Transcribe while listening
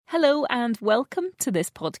Hello and welcome to this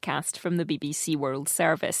podcast from the BBC World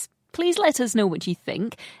Service. Please let us know what you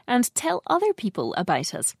think and tell other people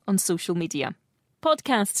about us on social media.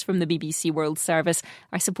 Podcasts from the BBC World Service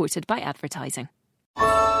are supported by advertising.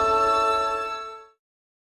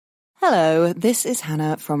 Hello, this is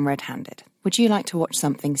Hannah from Red Handed. Would you like to watch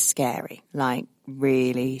something scary? Like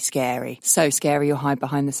really scary. So scary you'll hide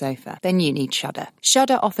behind the sofa. Then you need Shudder.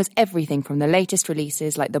 Shudder offers everything from the latest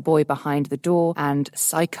releases like The Boy Behind the Door and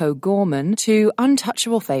Psycho Gorman to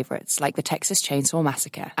untouchable favourites like The Texas Chainsaw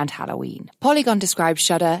Massacre and Halloween. Polygon describes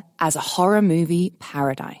Shudder as a horror movie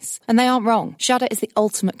paradise. And they aren't wrong. Shudder is the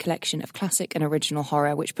ultimate collection of classic and original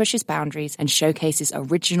horror which pushes boundaries and showcases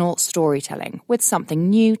original storytelling with something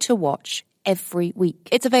new to watch every week.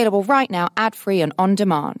 It's available right now, ad-free and on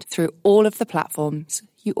demand through all of the platforms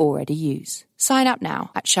you already use. Sign up now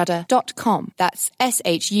at shudder.com. That's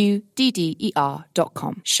shudder.com.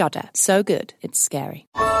 Shudder. So good, it's scary.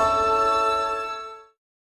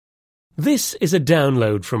 This is a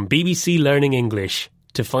download from BBC Learning English.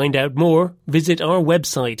 To find out more, visit our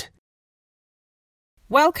website.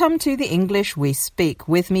 Welcome to the English We Speak.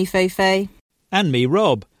 With me, Feifei. And me,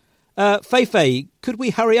 Rob. Feifei, could we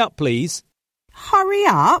hurry up, please? Hurry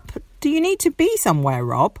up? Do you need to be somewhere,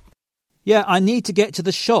 Rob? Yeah, I need to get to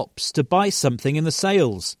the shops to buy something in the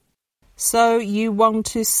sales. So you want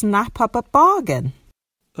to snap up a bargain?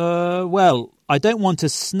 Well, I don't want to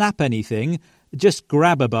snap anything, just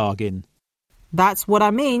grab a bargain. That's what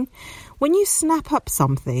I mean. When you snap up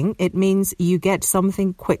something, it means you get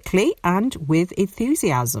something quickly and with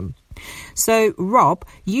enthusiasm. So, Rob,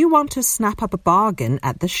 you want to snap up a bargain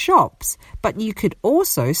at the shops, but you could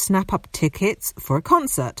also snap up tickets for a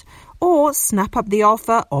concert or snap up the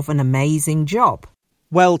offer of an amazing job.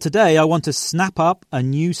 Well, today I want to snap up a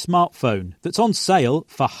new smartphone that's on sale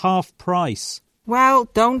for half price. Well,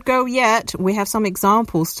 don't go yet. We have some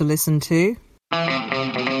examples to listen to.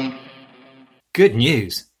 Good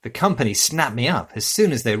news. The company snapped me up as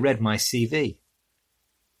soon as they read my CV.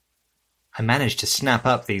 I managed to snap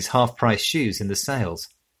up these half-price shoes in the sales.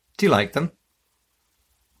 Do you like them?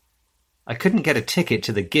 I couldn't get a ticket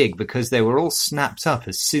to the gig because they were all snapped up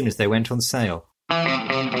as soon as they went on sale.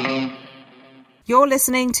 You're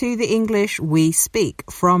listening to the English We Speak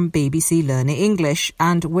from BBC Learning English,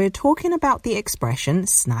 and we're talking about the expression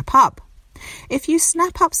snap up. If you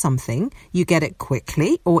snap up something, you get it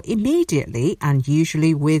quickly or immediately and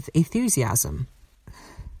usually with enthusiasm.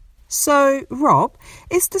 So, Rob,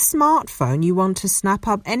 is the smartphone you want to snap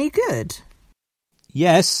up any good?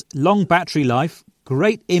 Yes, long battery life,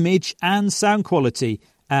 great image and sound quality,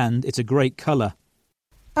 and it's a great colour.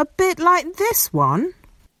 A bit like this one?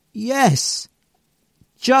 Yes,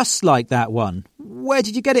 just like that one. Where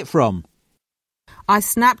did you get it from? I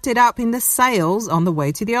snapped it up in the sales on the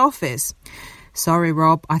way to the office. Sorry,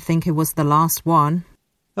 Rob, I think it was the last one.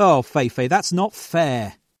 Oh, Feifei, that's not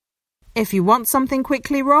fair. If you want something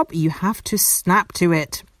quickly, Rob, you have to snap to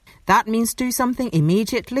it. That means do something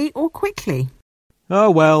immediately or quickly.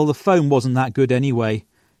 Oh, well, the phone wasn't that good anyway.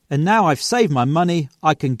 And now I've saved my money,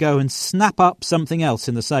 I can go and snap up something else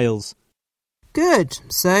in the sales. Good.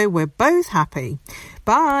 So we're both happy.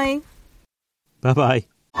 Bye. Bye-bye.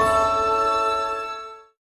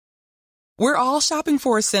 We're all shopping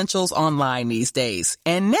for essentials online these days,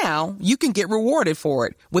 and now you can get rewarded for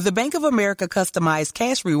it. With a Bank of America customized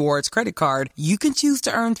cash rewards credit card, you can choose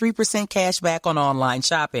to earn 3% cash back on online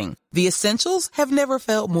shopping. The essentials have never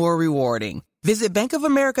felt more rewarding. Visit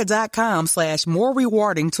bankofamerica.com/more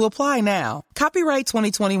rewarding to apply now. Copyright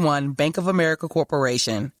 2021 Bank of America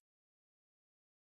Corporation.